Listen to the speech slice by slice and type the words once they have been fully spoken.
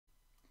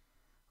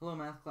Hello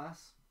math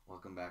class,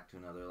 welcome back to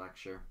another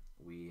lecture.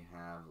 We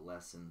have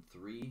lesson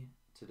 3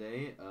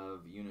 today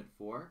of unit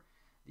 4,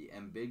 the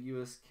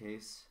ambiguous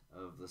case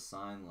of the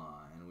sine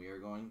law, and we are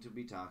going to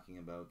be talking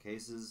about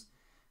cases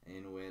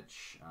in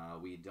which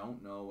we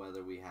don't know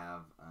whether we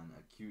have an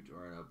acute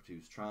or an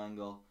obtuse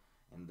triangle,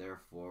 and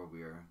therefore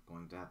we are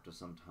going to have to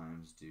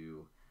sometimes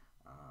do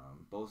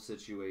both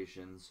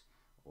situations,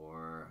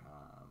 or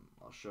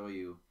I'll show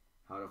you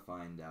how to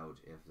find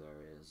out if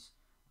there is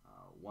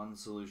one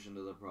solution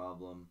to the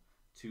problem,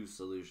 two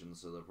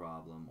solutions to the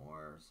problem,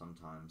 or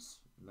sometimes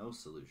no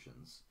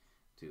solutions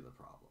to the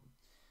problem.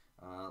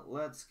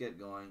 Let's get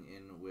going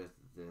in with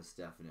this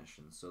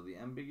definition. So the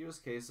ambiguous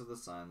case of the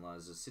sine law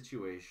is a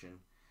situation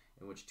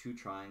in which two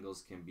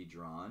triangles can be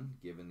drawn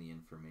given the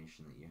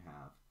information that you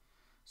have.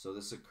 So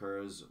this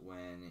occurs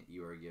when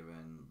you are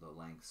given the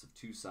lengths of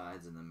two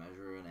sides and the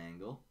measure of an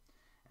angle,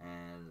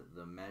 and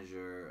the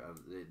measure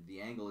of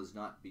the angle is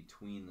not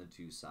between the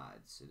two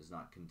sides. It is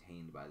not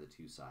contained by the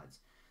two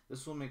sides.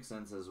 This will make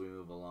sense as we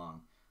move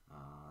along.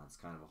 It's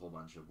kind of a whole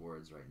bunch of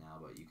words right now,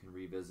 but you can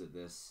revisit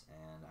this,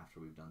 and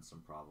after we've done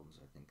some problems,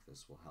 I think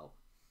this will help.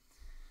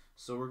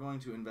 So we're going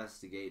to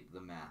investigate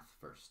the math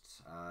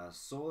first.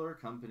 Solar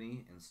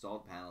company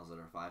installed panels that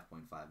are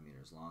 5.5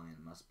 meters long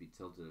and must be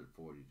tilted at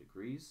 40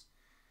 degrees.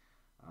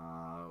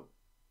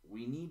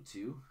 We need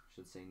to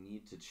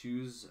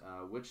choose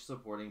which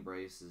supporting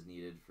brace is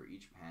needed for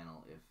each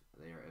panel if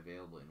they are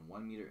available in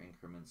 1 meter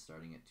increments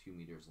starting at 2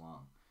 meters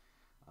long.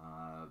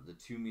 The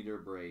 2 meter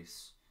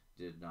brace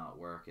did not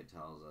work. It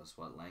tells us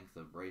what length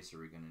of brace are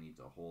we going to need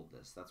to hold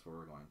this. That's what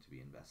we're going to be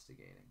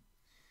investigating.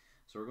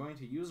 So we're going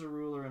to use a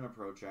ruler and a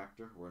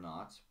protractor. We're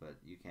not, but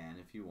you can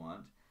if you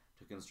want,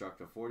 to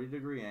construct a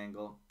 40-degree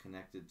angle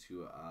connected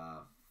to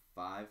a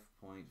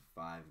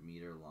 5.5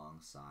 meter long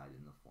side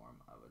in the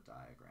form of a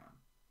diagram.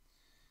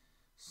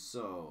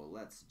 So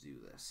let's do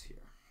this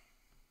here.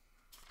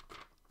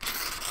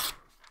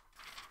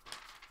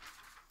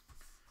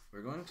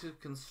 We're going to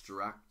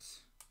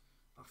construct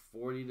a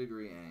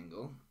 40-degree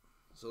angle.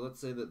 So let's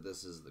say that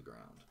this is the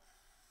ground.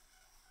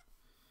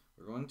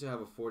 We're going to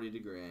have a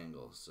 40-degree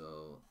angle,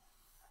 so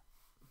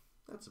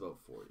that's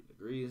about 40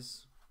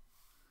 degrees,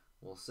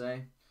 we'll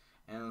say.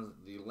 And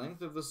the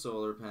length of the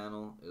solar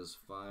panel is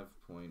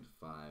 5.5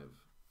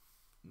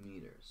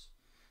 meters.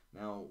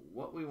 Now,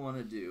 what we want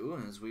to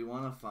do is we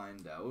want to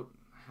find out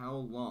how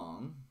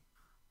long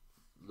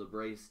the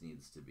brace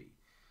needs to be.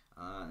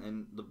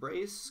 And the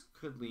brace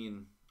could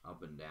lean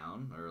up and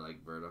down, or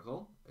like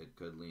vertical. It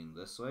could lean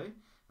this way,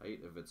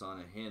 right? If it's on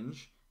a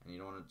hinge and you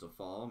don't want it to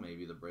fall,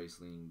 maybe the brace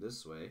leaning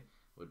this way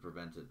would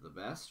prevent it the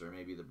best, or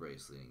maybe the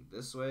brace leaning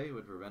this way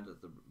would prevent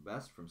it the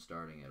best from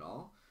starting at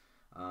all.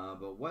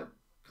 But what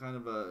kind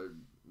of a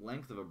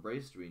length of a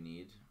brace do we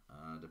need,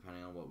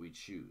 depending on what we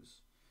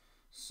choose?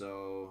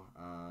 So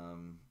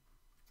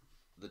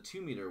the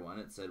 2 meter one,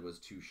 it said, was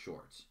too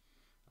short,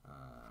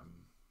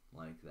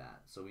 like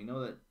that. So we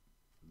know that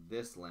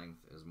this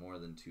length is more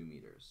than 2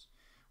 meters.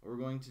 What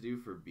we're going to do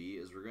for B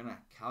is we're going to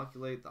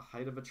calculate the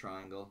height of a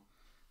triangle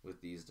with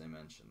these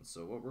dimensions.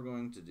 So what we're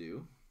going to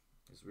do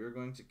is we're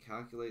going to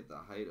calculate the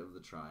height of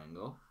the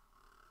triangle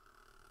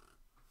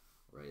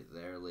right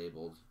there,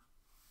 labeled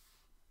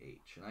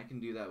H. And I can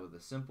do that with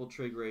a simple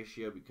trig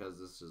ratio because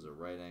this is a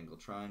right angle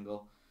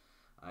triangle.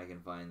 I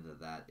can find that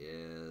that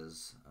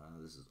is,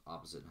 this is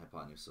opposite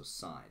hypotenuse, so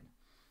sine.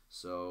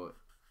 So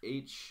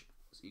H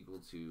is equal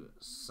to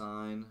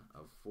sine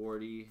of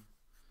 40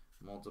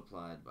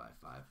 multiplied by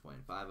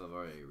 5.5. I've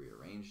already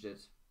rearranged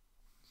it.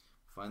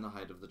 Find the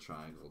height of the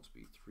triangle to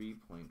be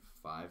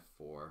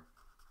 3.54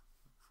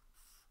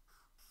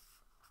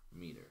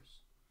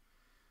 meters.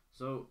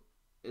 So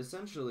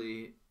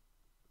essentially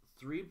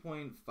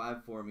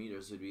 3.54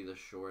 meters would be the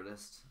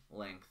shortest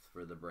length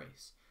for the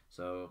brace.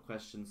 So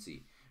question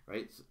C,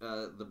 right?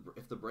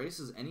 If the brace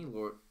is any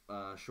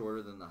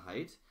shorter than the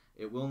height,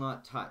 it will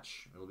not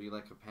touch. It'll be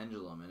like a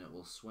pendulum and it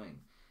will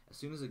swing. As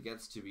soon as it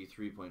gets to be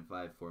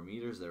 3.54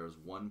 meters, there is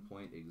one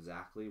point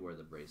exactly where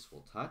the brace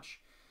will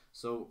touch.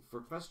 So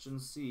for question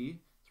C,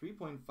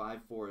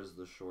 3.54 is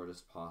the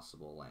shortest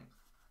possible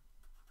length.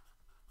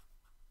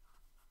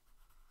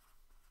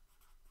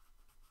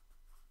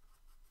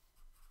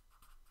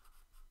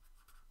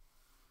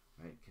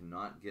 Right,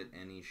 cannot get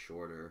any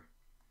shorter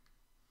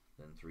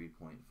than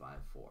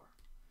 3.54.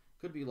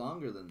 Could be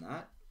longer than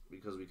that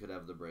because we could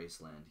have the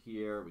brace land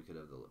here, we could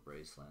have the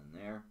brace land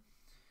there,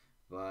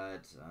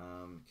 but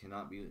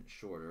cannot be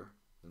shorter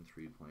than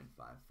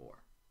 3.54.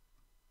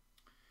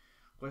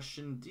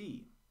 Question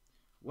D.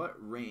 What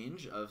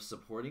range of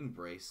supporting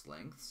brace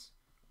lengths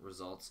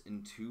results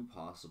in two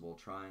possible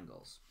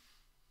triangles?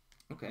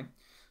 Okay,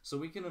 so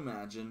we can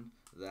imagine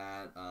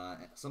that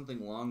something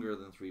longer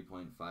than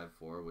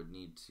 3.54 would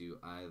need to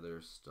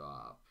either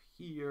stop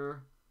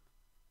here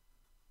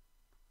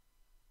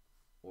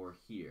or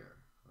here,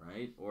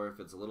 right? Or if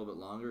it's a little bit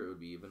longer, it would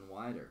be even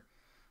wider.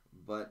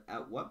 But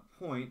at what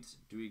point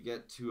do we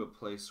get to a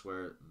place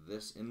where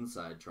this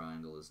inside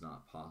triangle is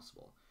not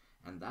possible?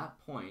 And that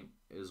point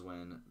is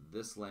when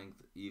this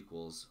length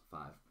equals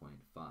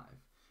 5.5,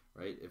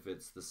 right? If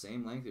it's the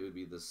same length, it would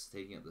be this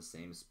taking up the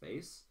same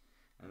space,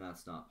 and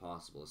that's not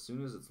possible. As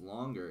soon as it's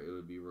longer, it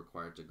would be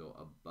required to go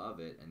above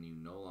it, and you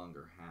no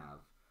longer have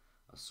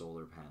a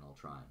solar panel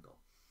triangle.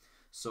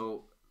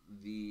 So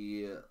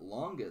the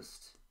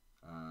longest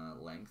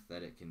length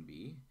that it can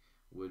be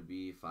would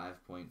be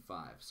 5.5.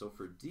 So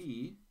for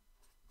D,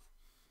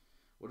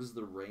 what is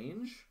the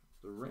range?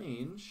 The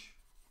range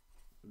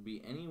would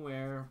be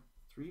anywhere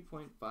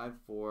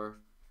 3.54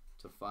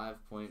 to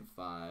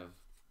 5.5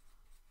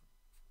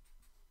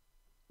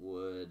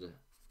 would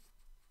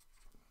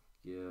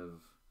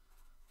give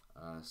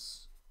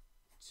us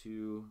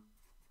two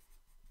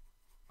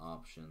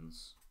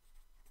options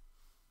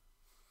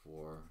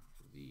for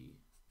the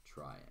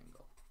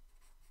triangle.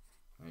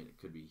 Right? It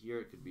could be here,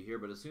 it could be here,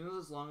 but as soon as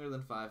it's longer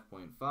than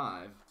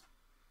 5.5,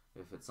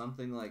 if it's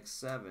something like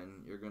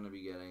 7, you're going to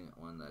be getting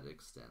one that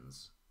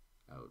extends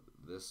out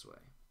this way.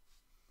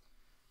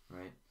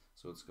 Right?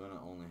 So it's going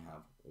to only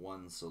have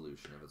one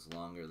solution if it's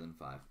longer than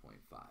 5.5.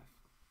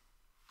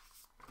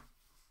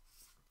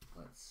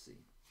 Let's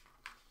see.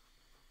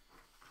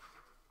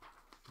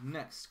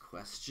 Next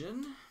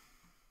question.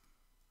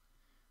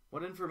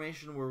 What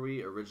information were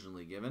we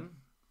originally given,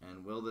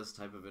 and will this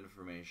type of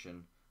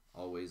information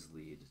always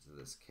lead to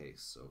this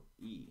case? So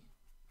E.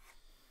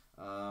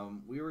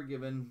 We were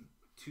given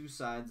two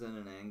sides and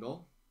an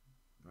angle,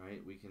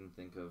 right? We can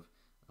think of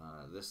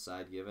this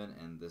side given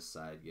and this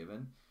side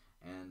given,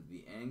 and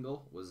the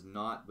angle was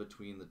not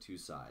between the two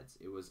sides.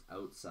 It was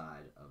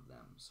outside of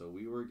them. So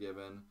we were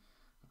given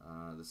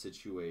the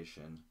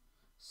situation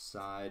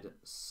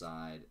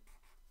side-side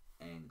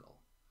angle.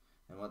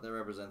 And what that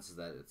represents is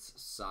that it's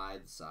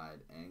side-side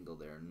angle.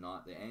 The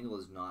angle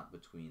is not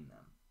between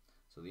them.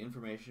 So the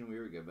information we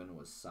were given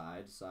was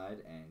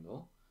side-side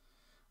angle.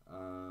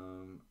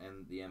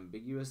 And the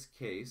ambiguous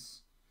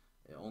case,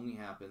 it only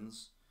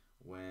happens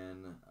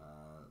when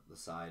the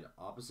side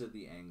opposite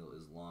the angle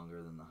is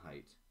longer than the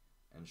height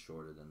and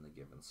shorter than the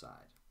given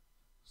side.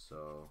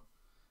 So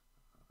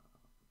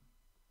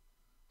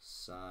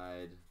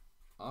side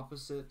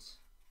opposite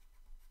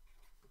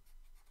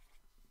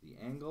the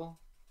angle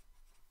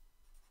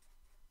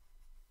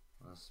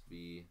must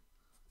be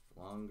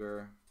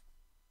longer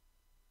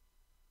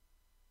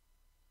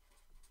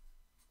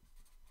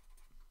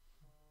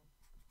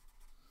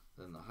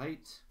than the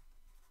height,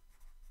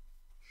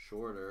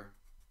 shorter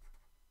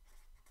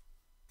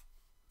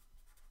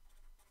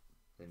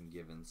than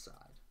given side.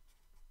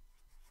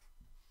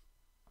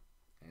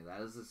 Okay,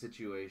 that is the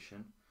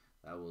situation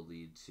that will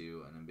lead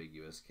to an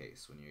ambiguous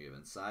case. When you're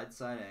given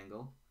side-side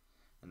angle,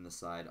 and the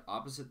side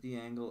opposite the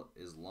angle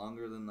is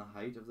longer than the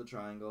height of the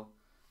triangle,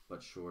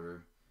 but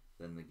shorter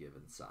than the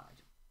given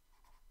side.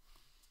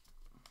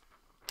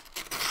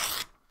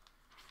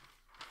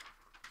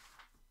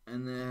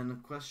 And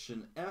then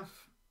question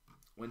F,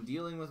 when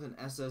dealing with an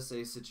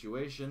SSA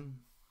situation,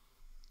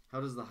 how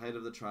does the height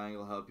of the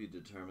triangle help you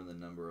determine the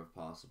number of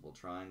possible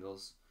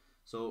triangles?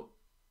 So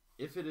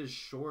if it is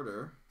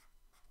shorter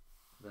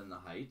than the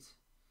height,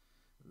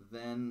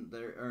 then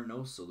there are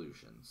no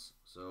solutions.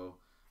 So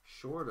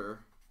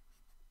shorter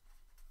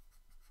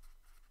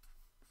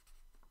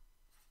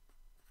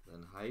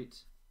than height,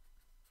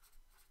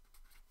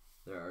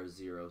 there are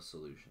 0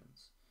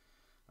 solutions.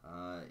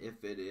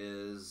 If it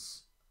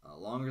is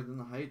longer than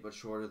the height but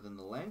shorter than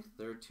the length,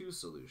 there are 2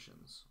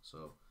 solutions.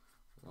 So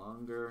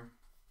longer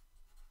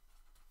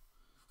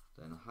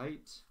than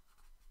height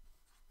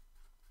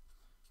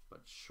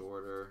but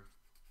shorter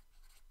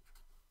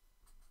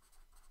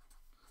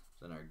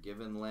than our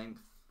given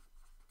length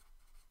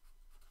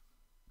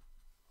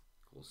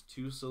equals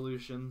 2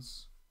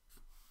 solutions.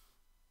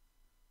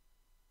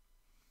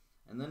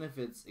 And then if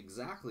it's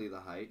exactly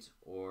the height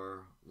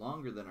or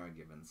longer than our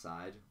given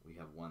side, we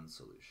have 1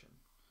 solution.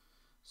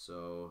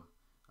 So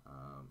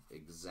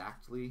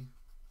exactly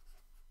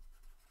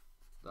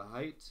the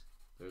height,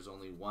 there's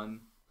only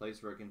one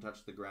place where it can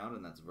touch the ground,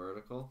 and that's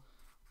vertical.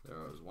 There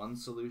is 1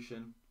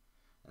 solution.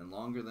 And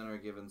longer than our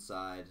given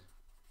side,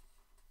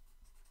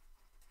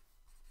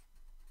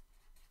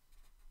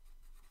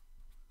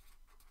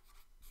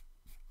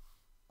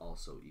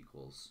 also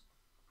equals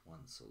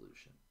 1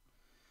 solution.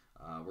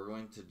 We're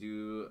going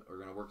to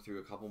work through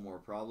a couple more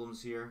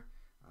problems here,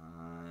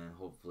 and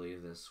hopefully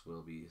this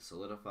will be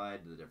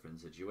solidified, the different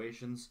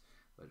situations,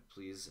 but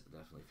please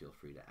definitely feel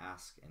free to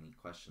ask any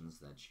questions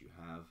that you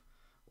have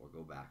or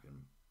go back and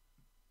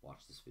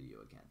watch this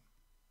video again.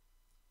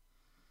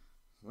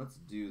 Let's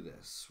do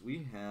this.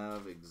 We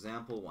have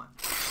example 1.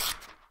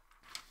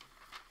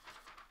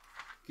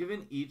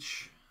 Given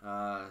each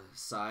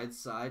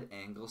side-side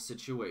angle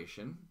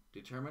situation,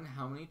 determine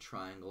how many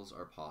triangles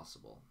are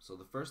possible. So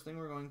the first thing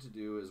we're going to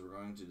do is we're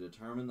going to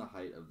determine the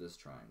height of this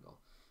triangle.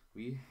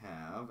 We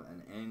have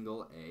an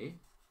angle A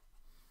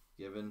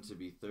given to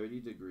be 30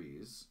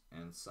 degrees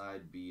and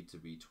side B to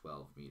be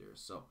 12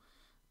 meters. So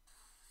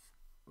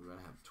we're going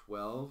to have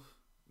 12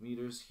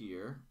 meters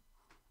here,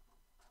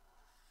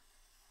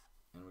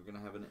 and we're going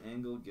to have an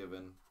angle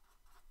given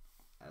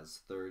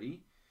as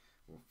 30.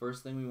 Well,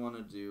 first thing we want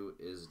to do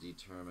is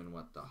determine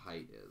what the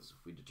height is.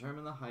 If we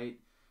determine the height,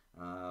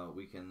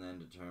 we can then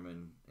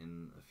determine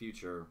in the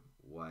future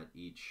what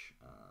each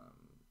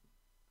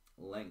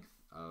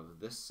length of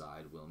this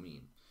side will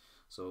mean.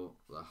 So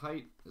the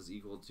height is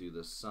equal to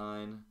the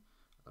sine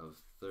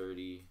of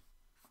 30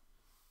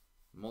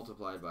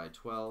 multiplied by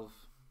 12.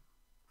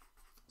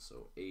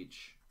 So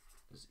h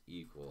is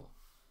equal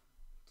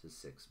to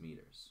 6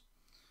 meters.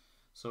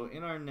 So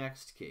in our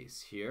next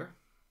case here,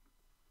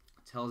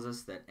 it tells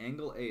us that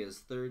angle A is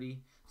 30,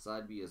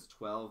 side B is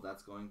 12.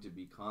 That's going to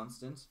be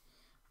constant.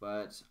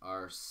 But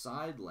our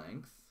side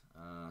length,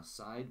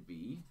 side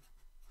B,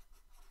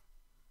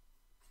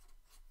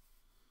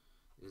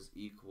 is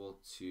equal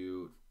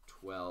to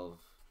 12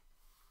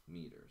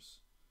 meters.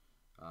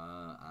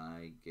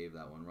 I gave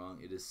that one wrong.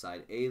 It is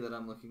side A that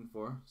I'm looking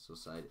for. So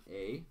side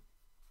A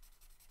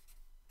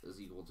is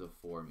equal to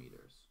 4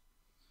 meters.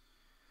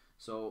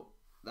 So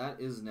that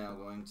is now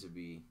going to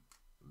be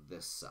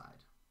this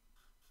side.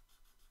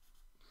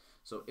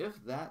 So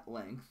if that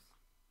length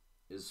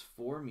is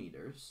 4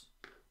 meters,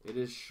 it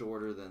is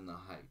shorter than the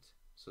height.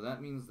 So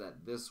that means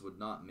that this would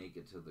not make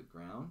it to the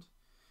ground.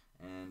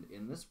 And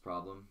in this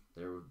problem,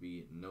 there would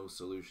be no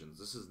solutions.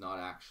 This is not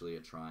actually a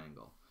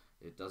triangle.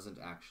 It doesn't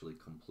actually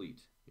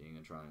complete being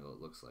a triangle.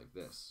 It looks like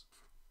this.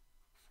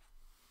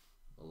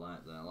 The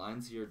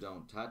lines here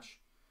don't touch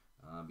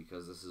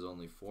because this is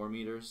only 4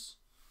 meters.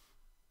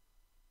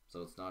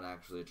 So it's not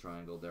actually a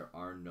triangle. There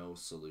are no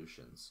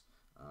solutions.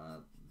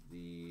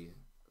 The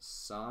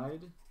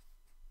side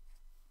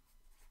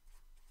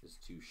is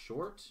too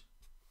short.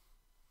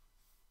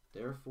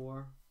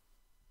 Therefore,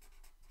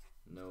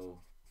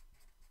 no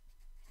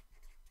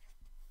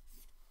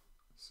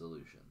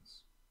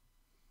solutions.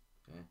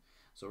 Okay,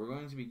 so we're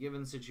going to be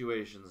given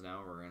situations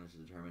now. We're going to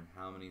determine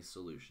how many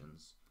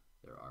solutions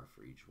there are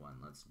for each one.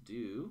 Let's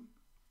do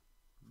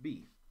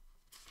B.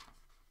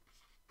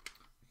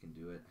 I can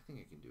do it. I think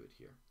I can do it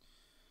here.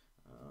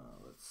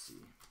 Let's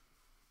see.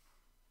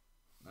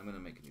 I'm going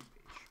to make a new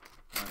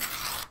page.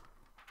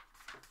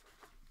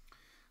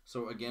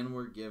 So again,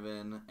 we're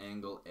given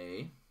angle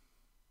A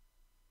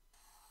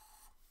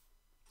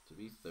to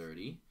be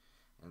 30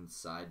 and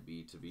side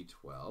B to be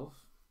 12.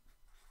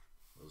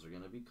 Those are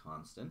going to be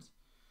constant.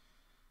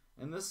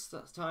 And this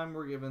time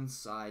we're given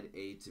side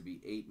A to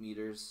be 8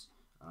 meters.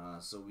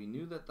 So we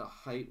knew that the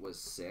height was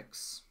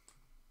 6.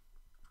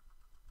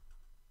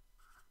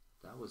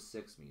 That was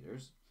 6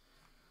 meters.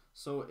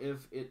 So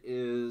if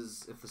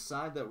the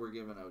side that we're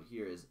given out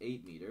here is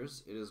 8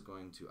 meters, it is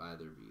going to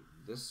either be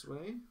this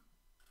way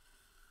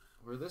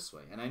or this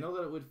way. And I know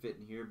that it would fit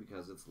in here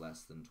because it's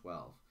less than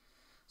 12.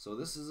 So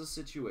this is a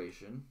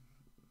situation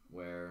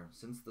where,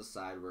 since the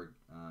side we're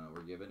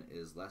given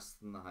is less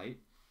than the height,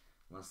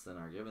 less than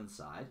our given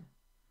side,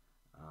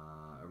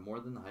 or more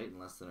than the height and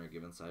less than our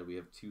given side, we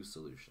have two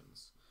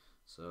solutions.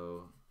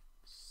 So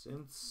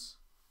since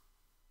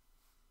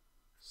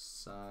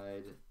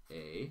side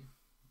A,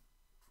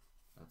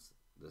 that's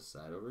this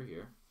side over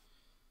here,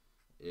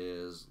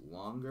 is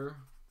longer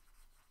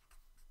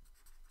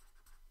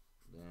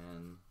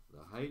than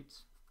the height,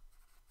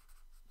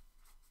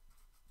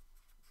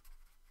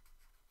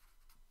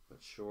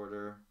 but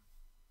shorter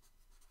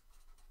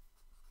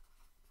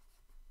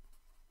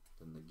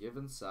than the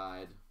given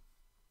side,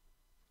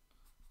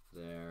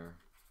 there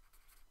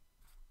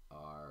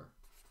are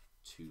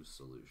two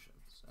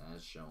solutions,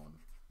 as shown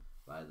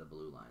by the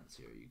blue lines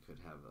here. You could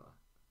have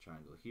a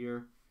triangle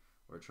here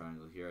or a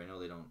triangle here. I know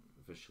they don't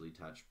officially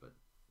touch, but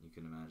you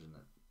can imagine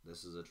that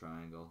this is a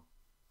triangle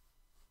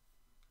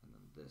and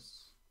then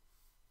this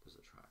is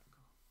a triangle.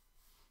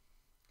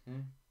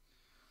 Okay,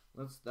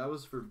 that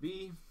was for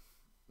B.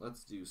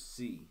 Let's do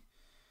C.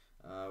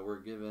 We're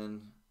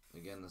given,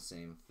 again, the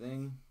same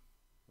thing,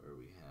 where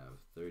we have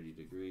 30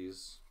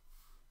 degrees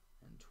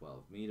and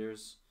 12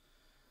 meters.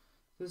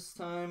 This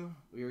time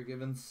we are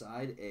given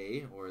side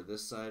A, or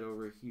this side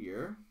over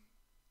here,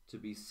 to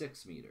be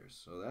 6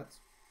 meters. So that's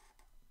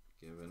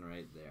given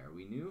right there.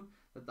 We knew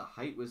that the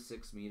height was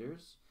 6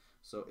 meters,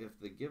 so if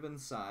the given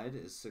side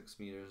is 6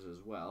 meters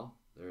as well,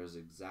 there is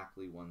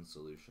exactly one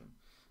solution.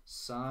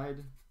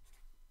 Side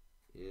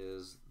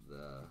is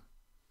the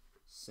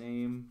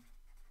same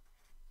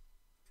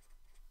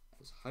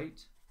as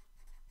height,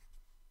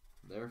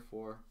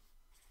 therefore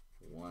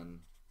one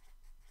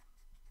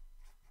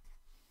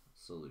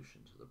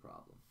solution to the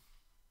problem.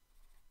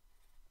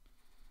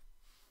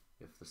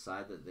 If the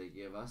side that they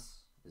give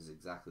us is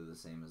exactly the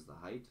same as the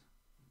height,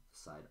 the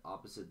side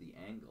opposite the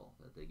angle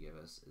that they give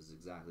us is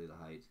exactly the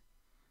height,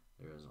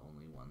 there is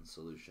only one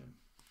solution.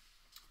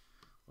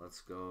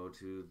 Let's go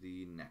to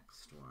the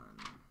next one.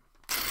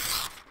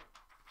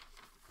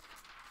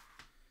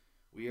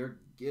 We are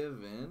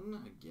given,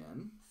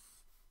 again,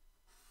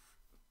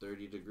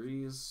 30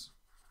 degrees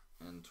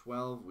and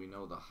 12. We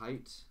know the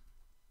height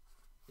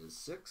is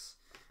 6.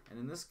 And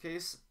in this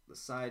case, the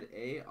side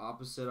A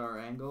opposite our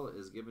angle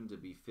is given to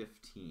be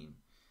 15.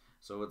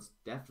 So it's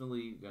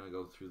definitely going to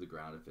go through the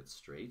ground if it's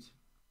straight.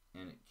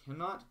 And it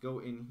cannot go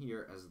in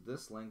here as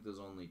this length is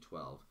only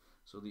 12.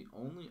 So the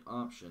only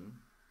option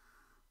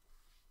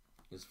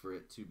is for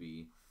it to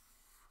be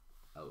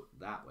out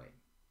that way.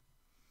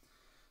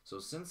 So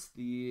since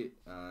the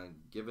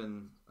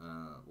given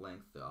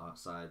length, the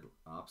side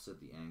opposite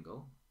the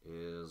angle,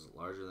 is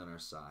larger than our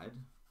side,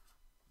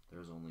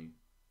 there's only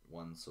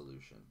one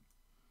solution.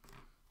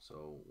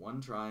 So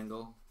one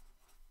triangle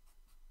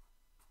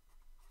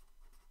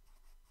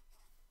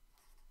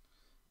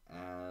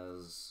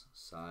as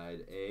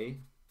side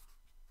A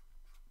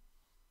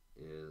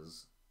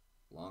is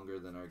longer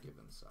than our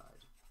given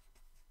side.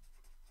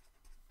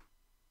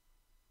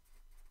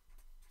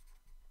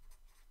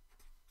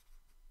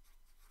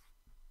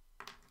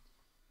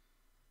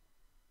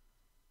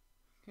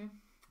 Okay.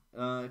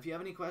 If you have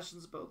any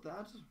questions about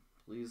that,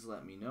 please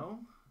let me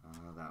know.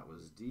 That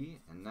was D,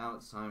 and now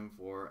it's time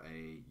for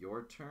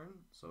your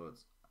turn. So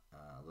it's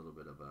a little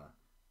bit of a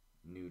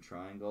new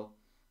triangle.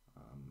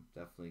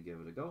 Definitely give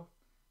it a go.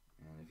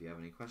 And if you have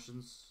any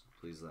questions,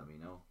 please let me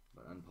know.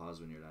 But unpause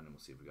when you're done and we'll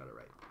see if we got it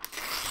right.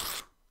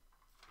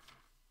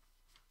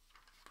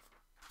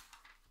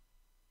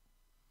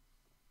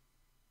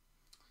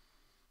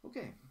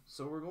 Okay,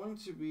 so we're going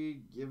to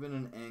be given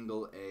an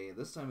angle A.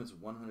 This time it's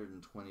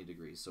 120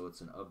 degrees, so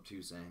it's an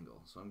obtuse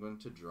angle. So I'm going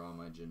to draw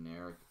my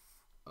generic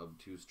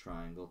obtuse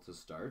triangle to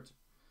start.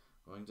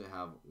 I'm going to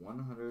have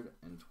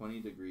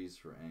 120 degrees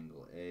for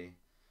angle A,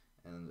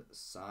 and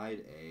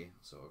side A,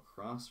 so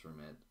across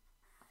from it,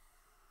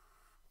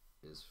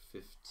 is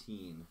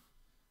 15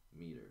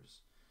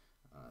 meters.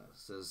 It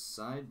says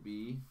side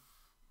B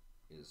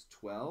is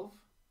 12.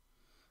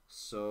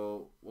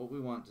 So what we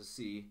want to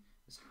see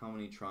is how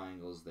many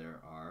triangles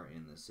there are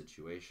in this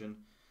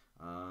situation.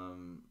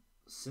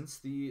 Since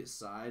the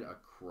side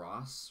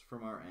across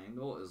from our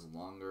angle is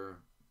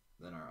longer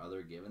than our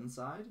other given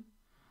side,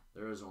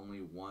 there is only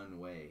one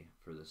way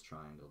for this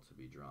triangle to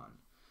be drawn.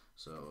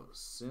 So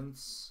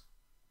since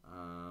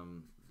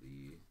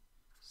the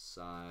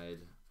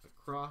side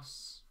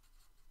across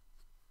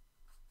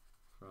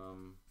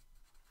from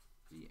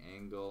the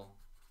angle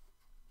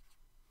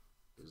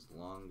is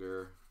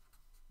longer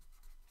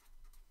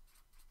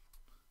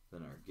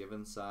than our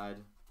given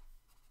side,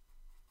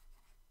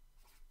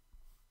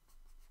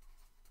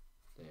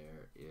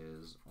 there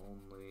is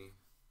only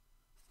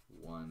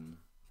one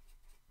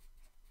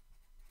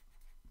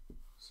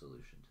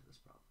solution to this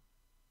problem.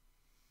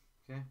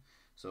 Okay,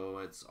 so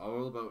it's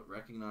all about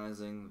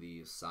recognizing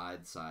the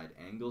side-side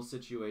angle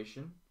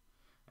situation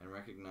and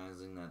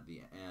recognizing that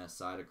the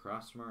side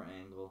across from our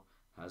angle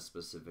has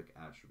specific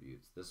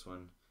attributes. This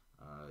one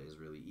is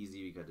really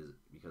easy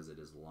because it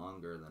is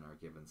longer than our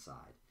given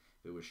side.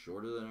 If it was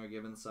shorter than our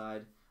given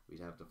side, we'd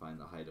have to find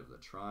the height of the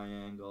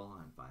triangle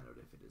and find out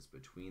if it is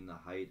between the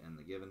height and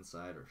the given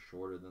side or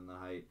shorter than the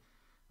height.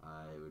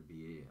 It would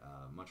be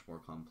much more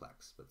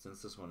complex. But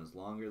since this one is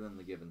longer than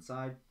the given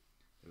side,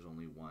 there's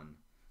only one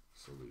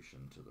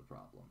solution to the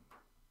problem.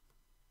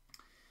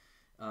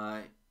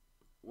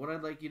 What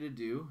I'd like you to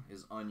do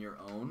is, on your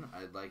own,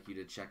 I'd like you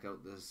to check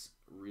out this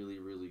really,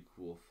 really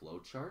cool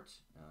flowchart.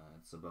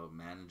 It's about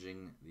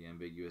managing the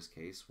ambiguous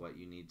case, what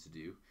you need to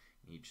do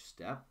each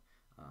step.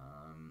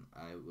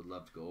 I would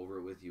love to go over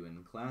it with you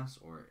in class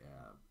or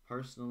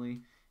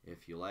personally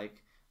if you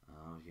like.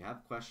 If you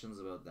have questions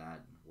about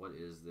that, what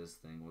is this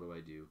thing, what do I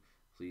do,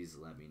 please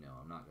let me know.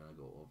 I'm not going to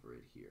go over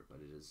it here,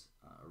 but it is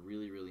a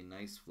really, really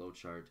nice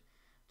flowchart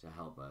to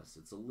help us.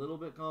 It's a little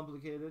bit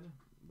complicated,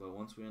 but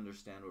once we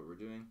understand what we're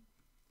doing,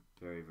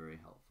 very, very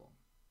helpful.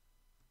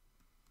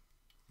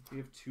 If we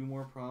have two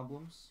more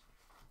problems,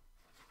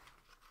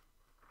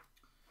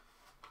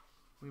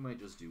 we might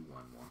just do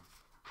one more.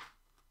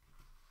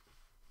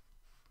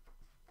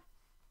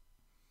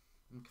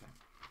 Okay.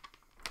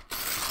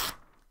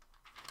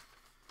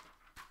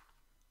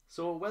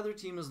 So a weather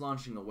team is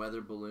launching a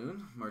weather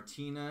balloon.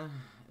 Martina's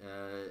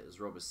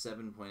rope is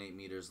 7.8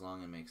 meters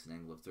long and makes an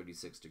angle of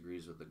 36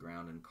 degrees with the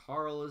ground, and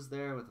Carl is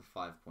there with a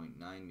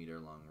 5.9 meter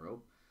long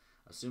rope.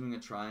 Assuming a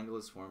triangle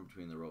is formed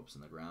between the ropes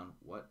and the ground,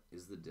 what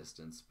is the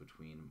distance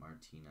between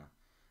Martina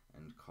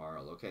and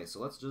Carl? Okay,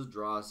 so let's just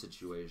draw a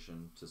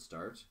situation to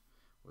start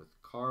with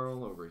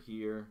Carl over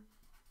here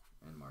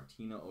and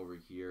Martina over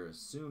here,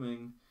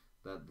 assuming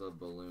that the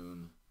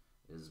balloon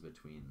is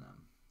between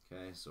them.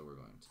 Okay, so we're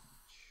going to go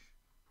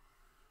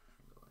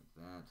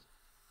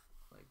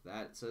like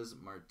that. It says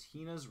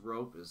Martina's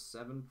rope is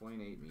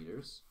 7.8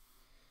 meters,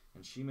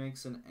 and she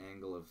makes an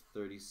angle of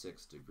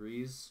 36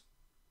 degrees.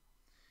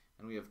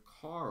 And we have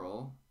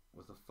Carl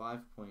with a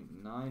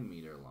 5.9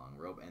 meter long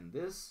rope, and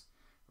this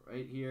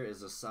right here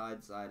is a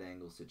side-side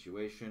angle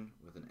situation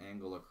with an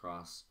angle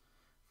across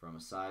from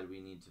a side.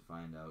 We need to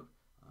find out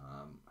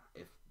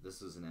if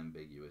this is an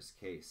ambiguous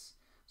case.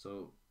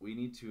 So we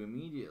need to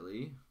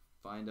immediately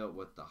find out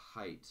what the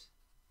height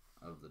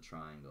of the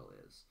triangle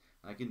is.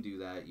 I can do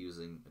that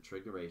using a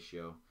trig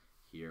ratio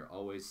here,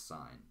 always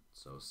sine.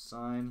 So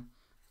sine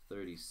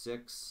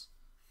 36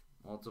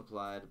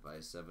 multiplied by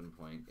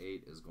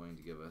 7.8 is going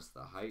to give us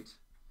the height.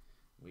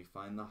 We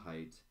find the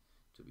height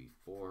to be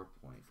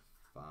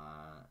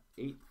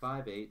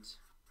 4.858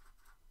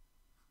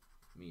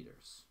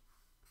 meters.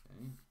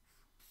 Okay,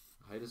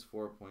 the height is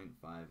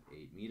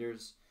 4.58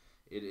 meters.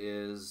 It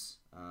is,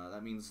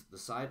 that means the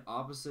side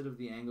opposite of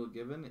the angle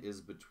given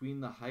is between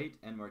the height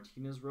and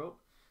Martinez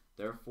rope.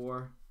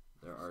 Therefore,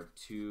 there are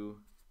two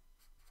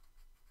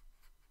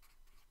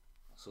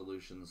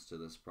solutions to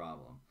this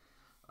problem.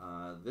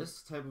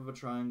 This type of a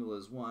triangle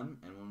is one,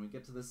 and when we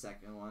get to the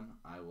second one,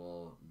 I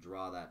will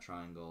draw that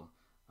triangle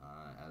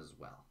as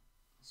well.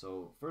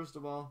 So first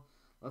of all,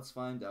 let's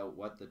find out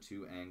what the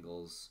two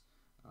angles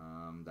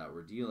that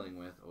we're dealing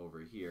with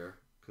over here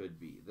could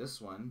be.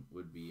 This one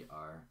would be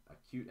our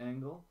acute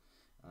angle,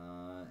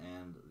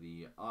 and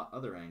the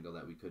other angle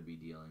that we could be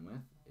dealing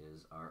with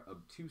is our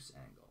obtuse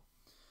angle.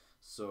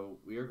 So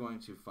we are going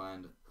to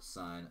find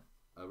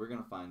we're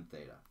going to find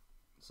theta.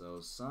 So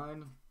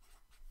sine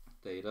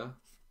theta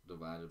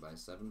divided by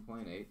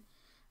 7.8,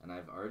 and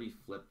I've already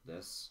flipped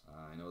this.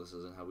 I know this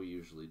isn't how we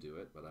usually do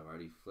it, but I've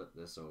already flipped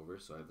this over,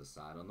 so I have the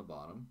side on the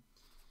bottom.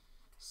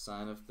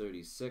 Sine of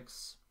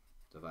 36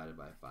 divided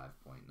by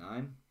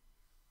 5.9.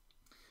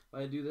 If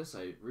I do this,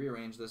 I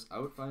rearrange this, I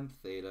would find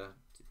theta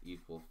to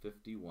equal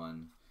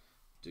 51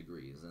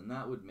 degrees, and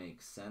that would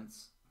make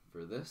sense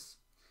for this.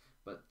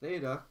 But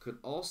theta could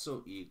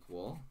also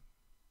equal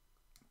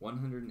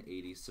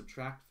 180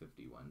 subtract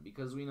 51,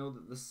 because we know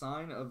that the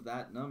sine of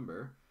that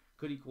number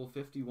could equal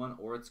 51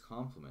 or its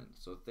complement.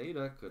 So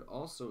theta could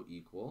also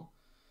equal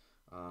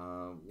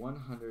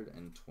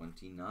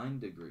 129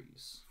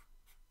 degrees.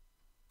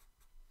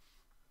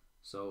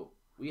 So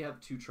we have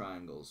two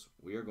triangles.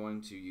 We are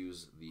going to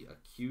use the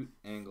acute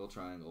angle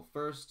triangle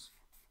first,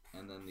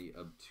 and then the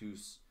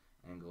obtuse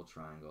angle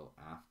triangle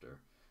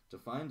after. To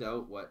find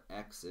out what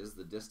x is,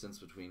 the distance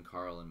between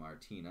Carl and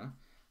Martina,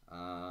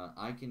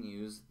 I can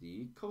use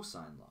the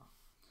cosine law.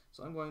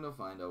 So I'm going to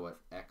find out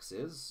what x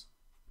is,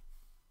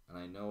 and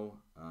I know,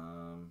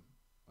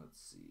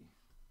 let's see.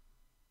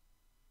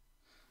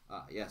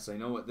 Yes, I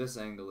know what this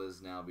angle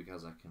is now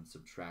because I can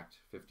subtract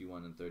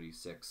 51 and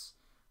 36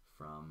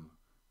 from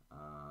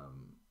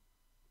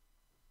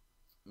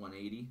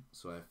 180,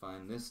 so I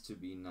find this to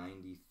be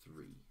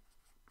 93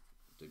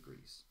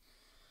 degrees.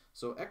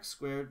 So x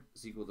squared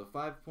is equal to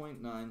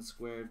 5.9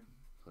 squared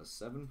plus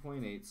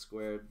 7.8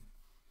 squared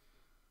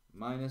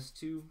minus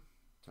 2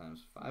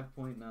 times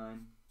 5.9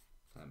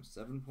 times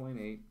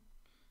 7.8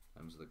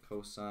 times the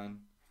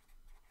cosine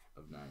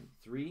of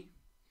 93,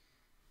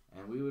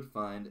 and we would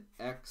find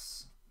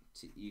x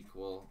to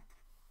equal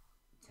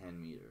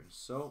 10 meters.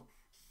 So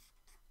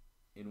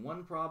in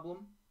one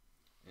problem,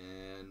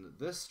 in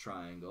this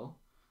triangle,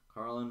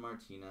 Carl and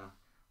Martina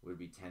would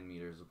be 10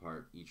 meters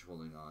apart, each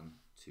holding on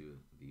to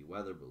the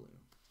weather balloon.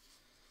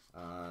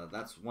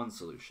 That's one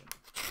solution.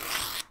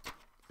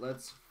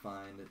 Let's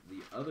find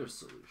the other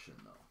solution,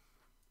 though.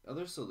 The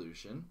other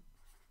solution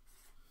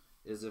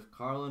is if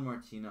Carl and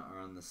Martina are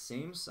on the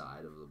same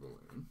side of the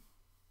balloon.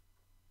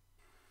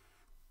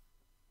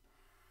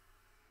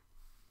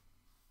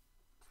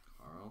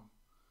 Carl,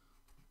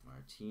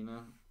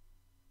 Martina.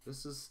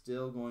 This is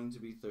still going to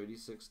be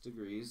 36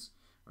 degrees.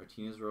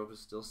 Martina's rope is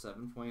still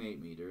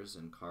 7.8 meters,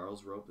 and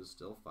Carl's rope is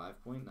still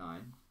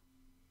 5.9.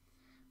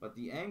 But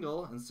the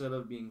angle, instead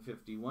of being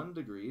 51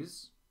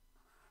 degrees,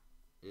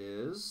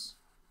 is,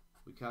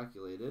 we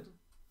calculated,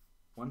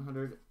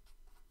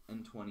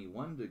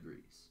 121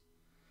 degrees.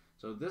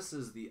 So this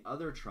is the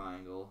other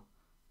triangle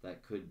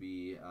that could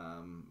be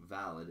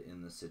valid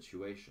in this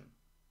situation.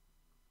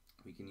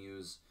 We can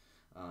use,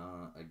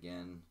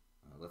 again,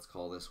 let's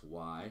call this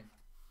y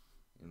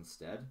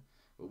instead.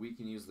 But we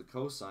can use the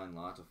cosine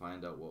law to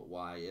find out what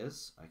y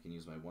is. I can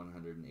use my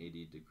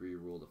 180 degree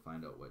rule to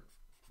find out what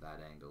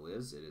that angle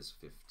is. It is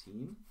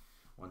 15.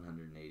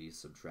 180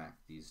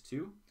 subtract these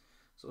two.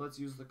 So let's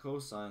use the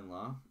cosine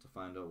law to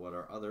find out what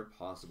our other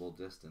possible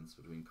distance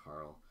between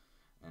Carl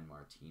and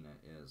Martina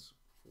is.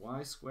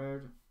 Y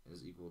squared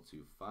is equal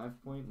to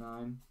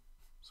 5.9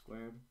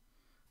 squared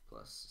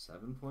plus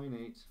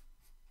 7.8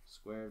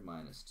 squared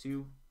minus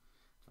 2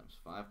 times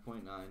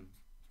 5.9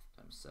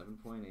 times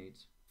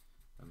 7.8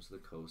 times the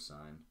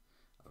cosine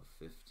of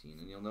 15.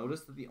 And you'll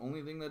notice that the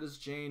only thing that has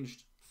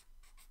changed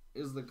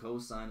is the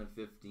cosine of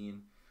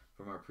 15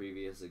 from our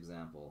previous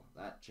example.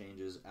 That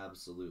changes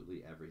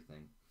absolutely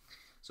everything.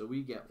 So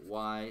we get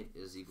y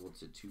is equal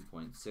to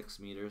 2.6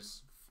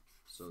 meters.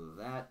 So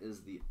that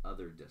is the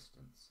other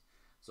distance.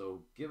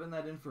 So given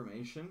that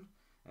information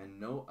and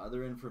no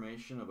other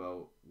information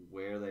about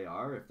where they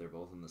are, if they're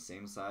both on the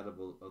same side of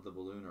the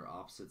balloon or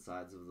opposite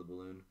sides of the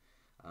balloon,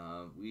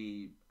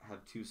 we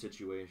have two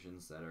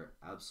situations that are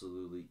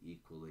absolutely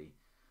equally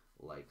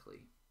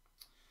likely.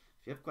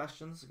 If you have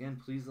questions, again,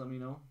 please let me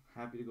know.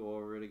 Happy to go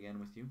over it again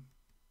with you.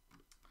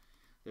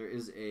 There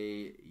is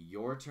a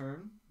your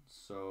turn,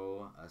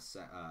 so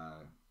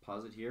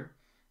pause it here.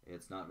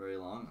 It's not very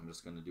long. I'm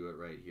just going to do it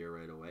right here,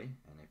 right away.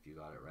 And if you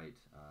got it right,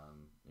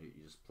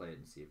 you just play it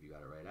and see if you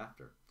got it right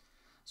after.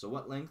 So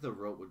what length of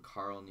rope would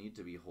Carl need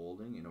to be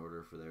holding in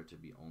order for there to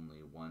be only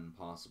one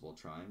possible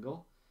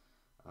triangle?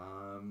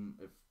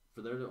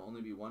 For there to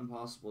only be one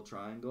possible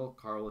triangle,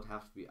 Carl would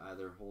have to be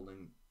either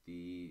holding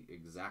the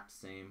exact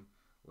same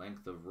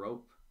length of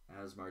rope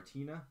as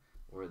Martina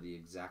or the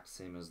exact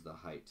same as the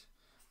height.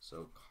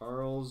 So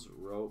Carl's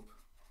rope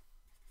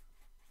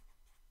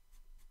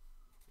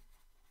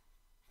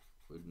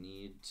would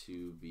need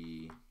to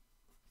be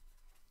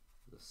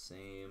the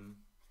same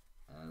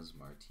as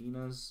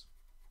Martina's,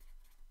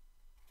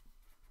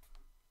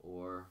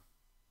 or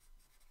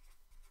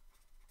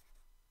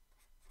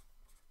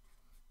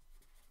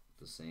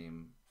the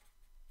same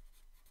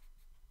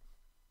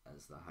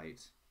as the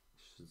height.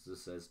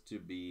 This says to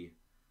be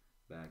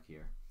back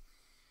here.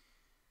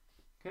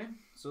 Okay,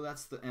 so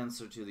that's the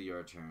answer to the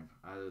your turn.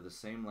 Either the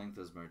same length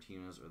as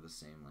Martina's or the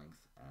same length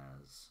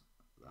as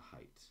the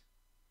height.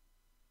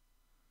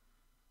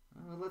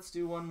 Let's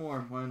do one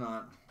more. Why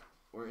not?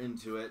 We're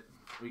into it.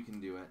 We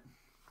can do it.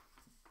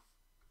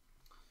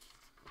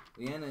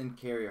 Leanna and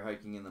Carrie are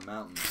hiking in the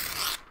mountains.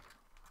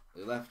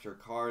 They left her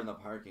car in the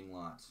parking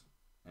lot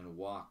and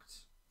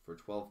walked for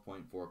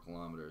 12.4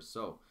 kilometers.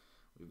 So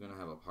we're going to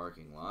have a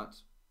parking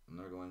lot, and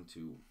they're going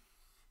to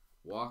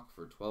walk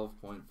for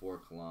 12.4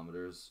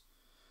 kilometers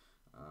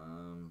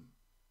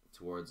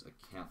towards a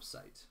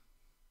campsite.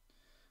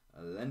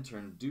 They then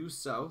turn due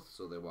south,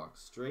 so they walk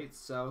straight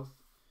south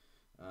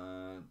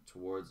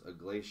towards a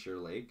glacier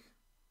lake.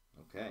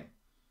 Okay.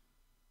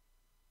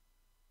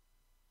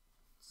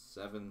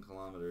 7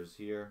 kilometers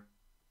here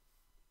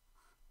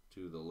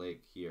to the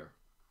lake here.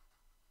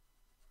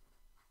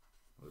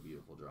 What a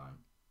beautiful drawing.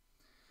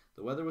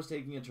 The weather was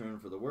taking a turn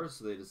for the worse,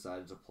 so they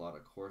decided to plot a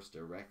course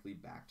directly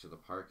back to the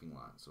parking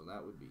lot. So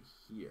that would be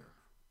here.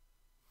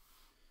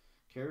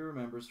 Carrie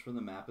remembers from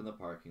the map in the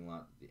parking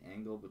lot that the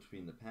angle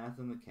between the path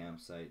and the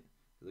campsite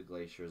to the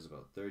glacier is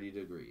about 30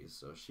 degrees.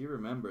 So she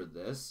remembered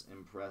this.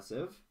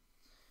 Impressive.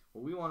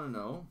 What we want to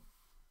know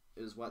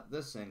is what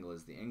this angle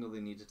is, the angle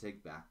they need to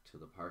take back to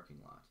the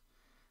parking lot.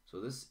 So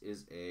this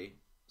is a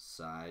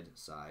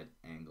side-side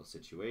angle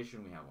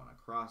situation. We have one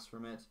across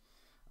from it.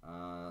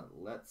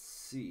 Let's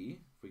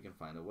see if we can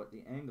find out what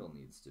the angle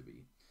needs to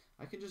be.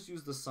 I can just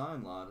use the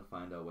sine law to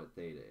find out what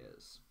theta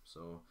is.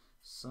 So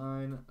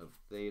sine of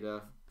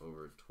theta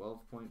over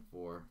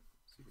 12.4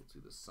 is equal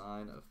to the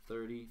sine of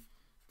 30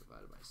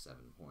 divided by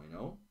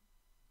 7.0.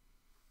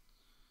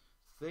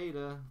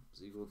 Theta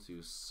is equal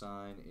to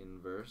sine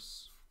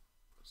inverse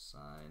of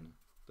sine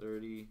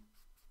 30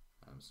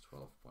 times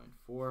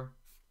 12.4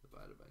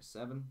 divided by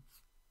 7.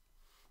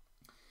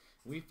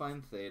 We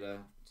find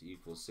theta to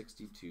equal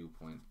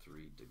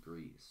 62.3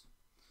 degrees.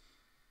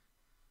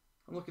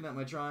 I'm looking at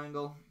my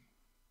triangle.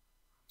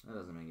 That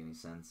doesn't make any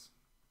sense.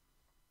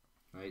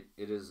 Right?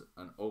 It is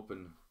an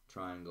open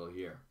triangle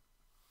here.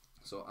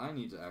 So I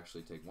need to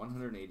actually take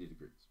 180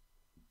 degrees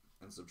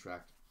and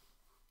subtract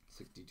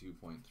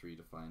 62.3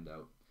 to find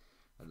out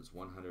that is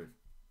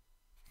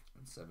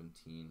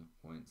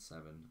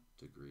 117.7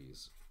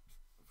 degrees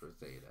for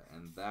theta.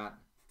 And that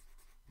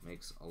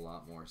makes a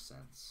lot more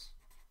sense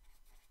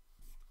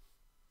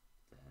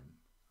than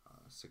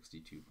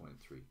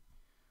 62.3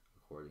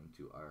 according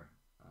to our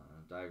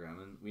diagram.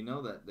 And we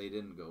know that they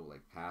didn't go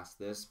like past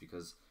this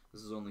because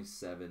this is only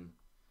 7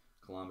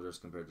 kilometers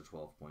compared to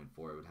 12.4. It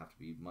would have to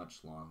be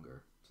much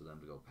longer for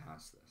them to go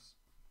past this.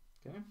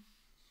 Okay.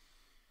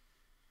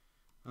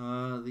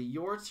 The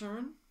your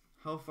turn.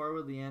 How far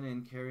would Leanna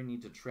and Carrie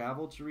need to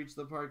travel to reach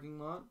the parking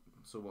lot?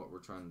 So what we're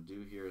trying to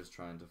do here is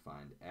trying to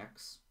find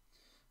x.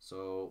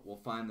 So we'll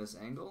find this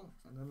angle,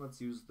 and then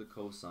let's use the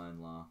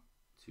cosine law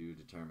to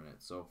determine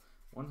it. So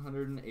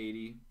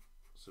 180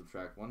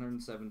 subtract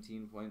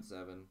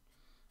 117.7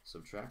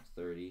 subtract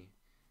 30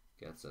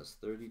 gets us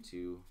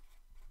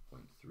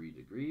 32.3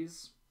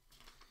 degrees.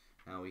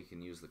 Now we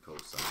can use the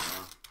cosine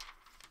law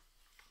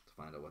to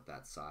find out what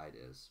that side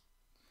is.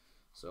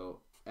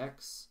 So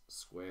x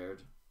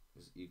squared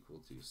is equal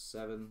to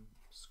 7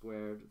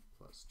 squared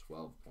plus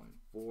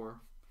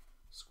 12.4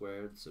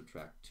 squared.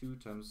 Subtract 2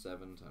 times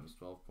 7 times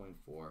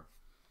 12.4,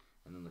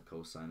 and then the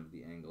cosine of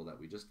the angle that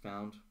we just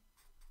found,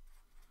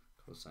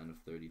 cosine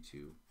of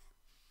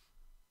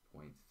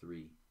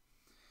 32.3.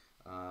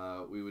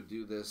 We would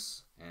do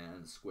this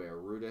and square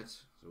root it,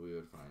 so we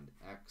would find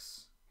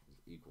x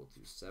is equal to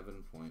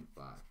 7.5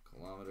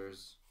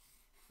 kilometers,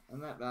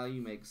 and that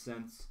value makes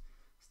sense.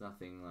 It's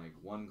nothing like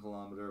 1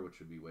 kilometer, which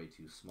would be way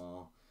too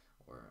small,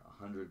 or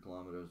 100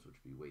 kilometers,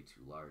 which would be way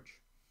too large.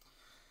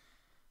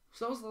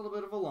 So that was a little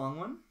bit of a long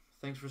one.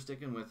 Thanks for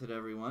sticking with it,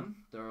 everyone.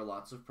 There are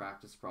lots of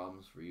practice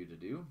problems for you to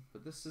do,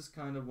 but this is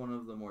kind of one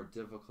of the more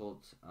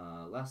difficult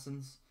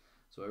lessons,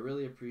 so I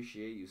really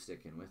appreciate you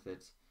sticking with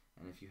it.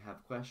 And if you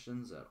have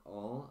questions at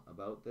all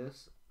about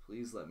this,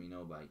 please let me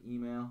know by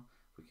email.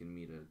 We can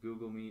meet at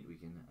Google Meet, we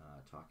can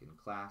talk in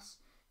class,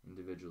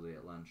 individually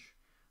at lunch,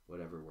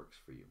 whatever works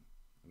for you.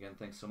 Again,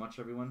 thanks so much,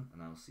 everyone,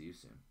 and I will see you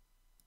soon.